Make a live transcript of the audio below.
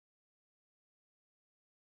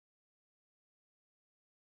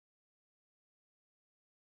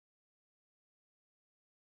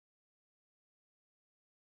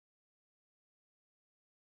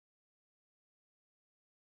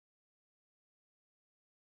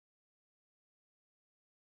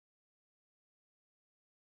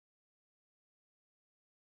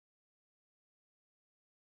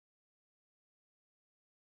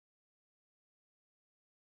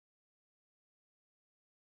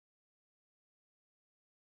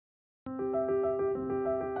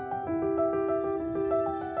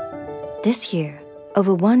This year,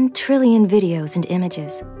 over 1 trillion videos and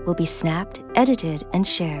images will be snapped, edited, and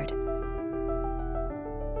shared.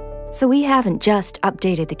 So we haven't just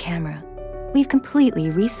updated the camera. We've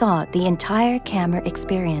completely rethought the entire camera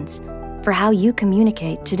experience for how you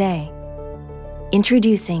communicate today.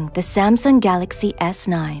 Introducing the Samsung Galaxy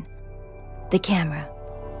S9, the camera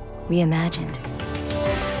reimagined.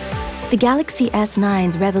 The Galaxy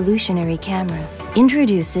S9's revolutionary camera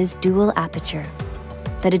introduces dual aperture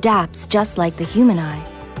that adapts just like the human eye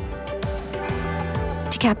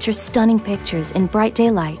to capture stunning pictures in bright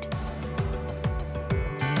daylight,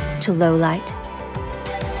 to low light,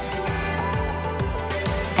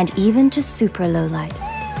 and even to super low light.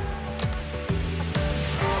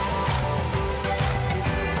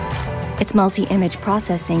 Its multi-image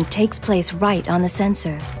processing takes place right on the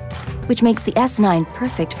sensor, which makes the S9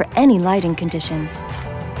 perfect for any lighting conditions.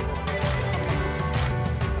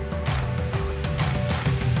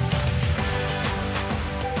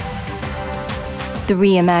 The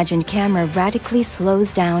reimagined camera radically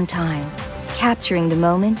slows down time, capturing the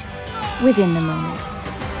moment within the moment.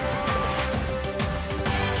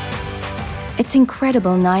 Its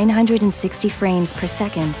incredible 960 frames per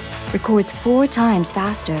second records 4 times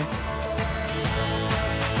faster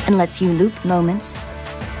and lets you loop moments,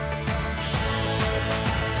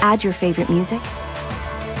 add your favorite music,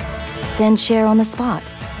 then share on the spot.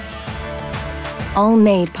 All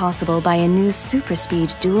made possible by a new super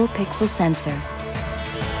speed dual pixel sensor,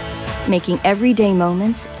 making everyday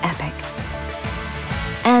moments epic.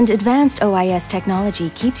 And advanced OIS technology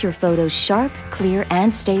keeps your photos sharp, clear,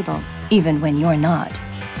 and stable, even when you're not.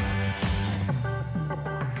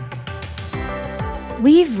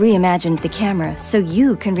 We've reimagined the camera so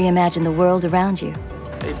you can reimagine the world around you.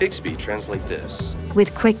 Hey Bixby, translate this.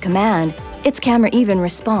 With quick command, its camera even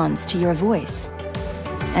responds to your voice.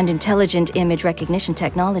 And intelligent image recognition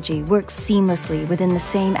technology works seamlessly within the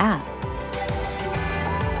same app.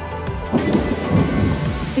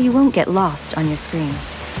 So you won't get lost on your screen.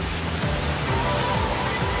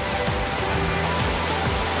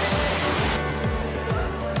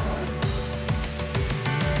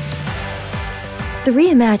 The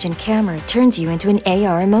reimagined camera turns you into an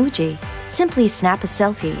AR emoji. Simply snap a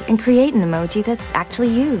selfie and create an emoji that's actually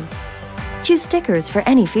you. Choose stickers for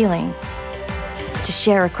any feeling to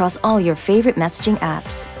share across all your favorite messaging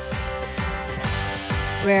apps.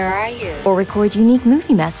 Where are you? Or record unique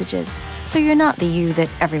movie messages so you're not the you that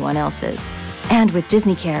everyone else is. And with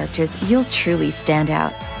Disney characters, you'll truly stand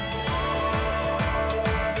out.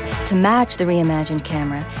 To match the reimagined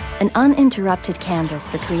camera, an uninterrupted canvas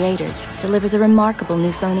for creators delivers a remarkable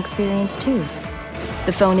new phone experience too.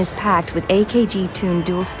 The phone is packed with AKG-tuned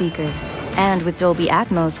dual speakers and with Dolby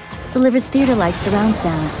Atmos delivers theater-like surround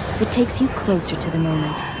sound that takes you closer to the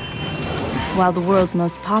moment. While the world's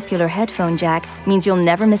most popular headphone jack means you'll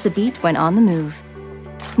never miss a beat when on the move.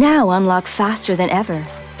 Now unlock faster than ever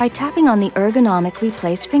by tapping on the ergonomically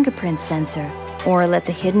placed fingerprint sensor, or let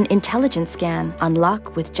the hidden intelligence scan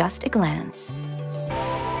unlock with just a glance.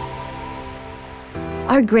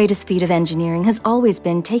 Our greatest feat of engineering has always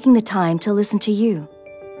been taking the time to listen to you.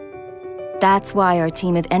 That's why our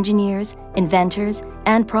team of engineers, inventors,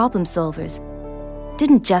 and problem solvers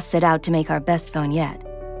didn't just set out to make our best phone yet.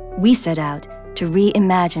 We set out to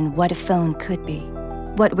reimagine what a phone could be.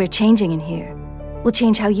 What we're changing in here will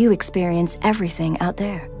change how you experience everything out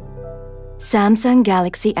there. Samsung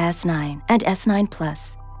Galaxy S9 and S9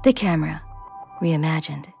 Plus, the camera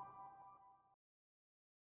reimagined.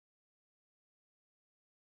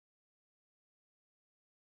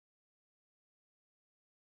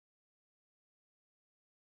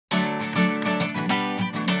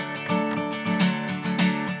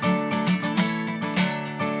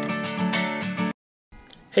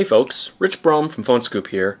 Hey folks, Rich Brom from PhoneScoop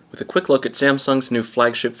here with a quick look at Samsung's new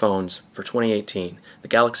flagship phones for 2018, the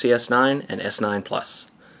Galaxy S9 and S9 Plus.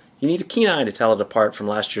 You need a keen eye to tell it apart from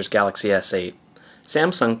last year's Galaxy S8.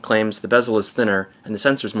 Samsung claims the bezel is thinner and the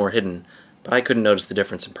sensor's more hidden, but I couldn't notice the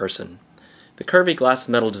difference in person. The curvy glass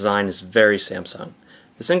metal design is very Samsung.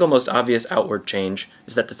 The single most obvious outward change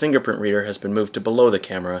is that the fingerprint reader has been moved to below the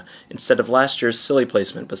camera instead of last year's silly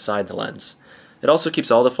placement beside the lens. It also keeps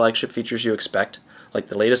all the flagship features you expect, like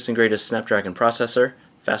the latest and greatest Snapdragon processor,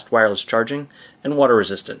 fast wireless charging, and water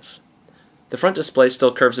resistance. The front display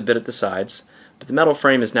still curves a bit at the sides, but the metal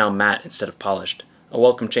frame is now matte instead of polished, a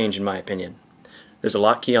welcome change in my opinion. There's a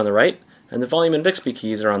lock key on the right, and the volume and Bixby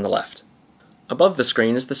keys are on the left. Above the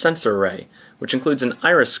screen is the sensor array, which includes an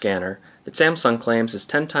iris scanner that Samsung claims is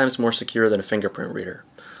 10 times more secure than a fingerprint reader.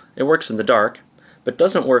 It works in the dark, but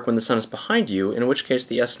doesn't work when the sun is behind you, in which case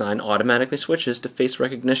the S9 automatically switches to face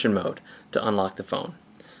recognition mode to unlock the phone.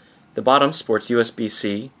 The bottom sports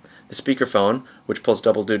USB-C, the speakerphone, which pulls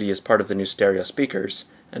double duty as part of the new stereo speakers,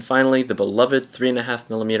 and finally the beloved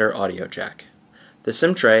 3.5mm audio jack. The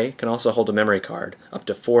SIM tray can also hold a memory card, up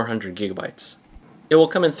to 400 GB. It will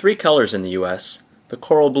come in 3 colors in the US. The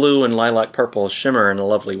coral blue and lilac purple shimmer in a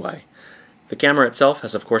lovely way. The camera itself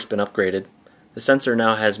has of course been upgraded. The sensor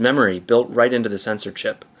now has memory built right into the sensor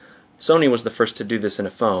chip. Sony was the first to do this in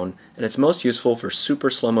a phone, and it's most useful for super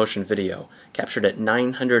slow motion video, captured at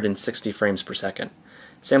 960 frames per second.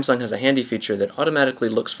 Samsung has a handy feature that automatically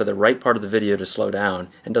looks for the right part of the video to slow down,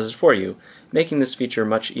 and does it for you, making this feature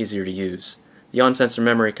much easier to use. The on-sensor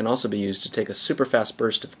memory can also be used to take a super fast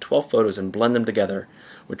burst of 12 photos and blend them together,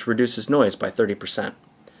 which reduces noise by 30%.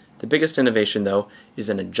 The biggest innovation, though, is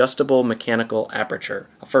an adjustable mechanical aperture,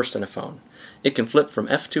 a first in a phone. It can flip from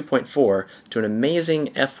f2.4 to an amazing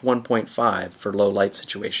f1.5 for low light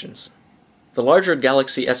situations. The larger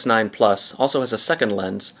Galaxy S9 Plus also has a second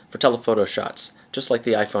lens for telephoto shots, just like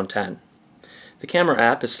the iPhone X. The camera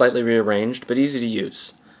app is slightly rearranged but easy to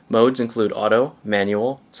use. Modes include auto,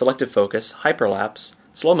 manual, selective focus, hyperlapse,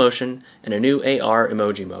 slow motion, and a new AR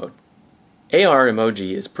emoji mode. AR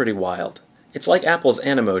emoji is pretty wild. It's like Apple's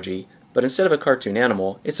Animoji, but instead of a cartoon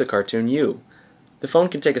animal, it's a cartoon you. The phone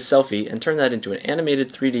can take a selfie and turn that into an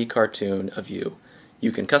animated 3D cartoon of you.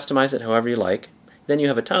 You can customize it however you like, then you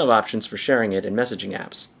have a ton of options for sharing it in messaging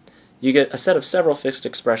apps. You get a set of several fixed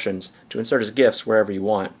expressions to insert as GIFs wherever you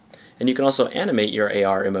want, and you can also animate your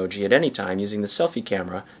AR emoji at any time using the selfie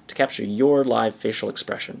camera to capture your live facial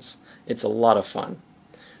expressions. It's a lot of fun.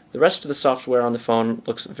 The rest of the software on the phone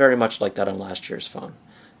looks very much like that on last year's phone.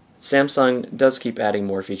 Samsung does keep adding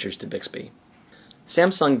more features to Bixby.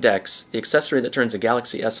 Samsung DeX, the accessory that turns a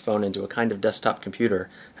Galaxy S phone into a kind of desktop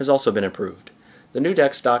computer, has also been improved. The new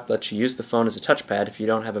DeX dock lets you use the phone as a touchpad if you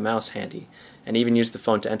don't have a mouse handy, and even use the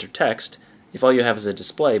phone to enter text if all you have is a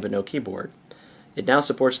display but no keyboard. It now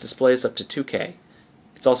supports displays up to 2K.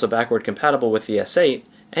 It's also backward compatible with the S8,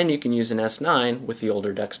 and you can use an S9 with the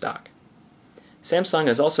older DeX dock. Samsung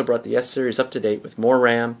has also brought the S series up to date with more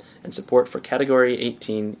RAM and support for Category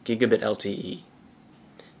 18 Gigabit LTE.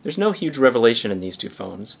 There's no huge revelation in these two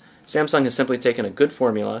phones. Samsung has simply taken a good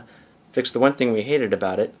formula, fixed the one thing we hated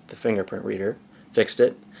about it, the fingerprint reader, fixed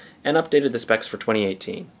it, and updated the specs for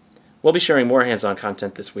 2018. We'll be sharing more hands-on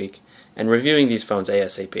content this week and reviewing these phones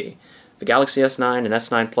ASAP. The Galaxy S9 and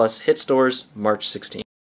S9 Plus hit stores March 16th.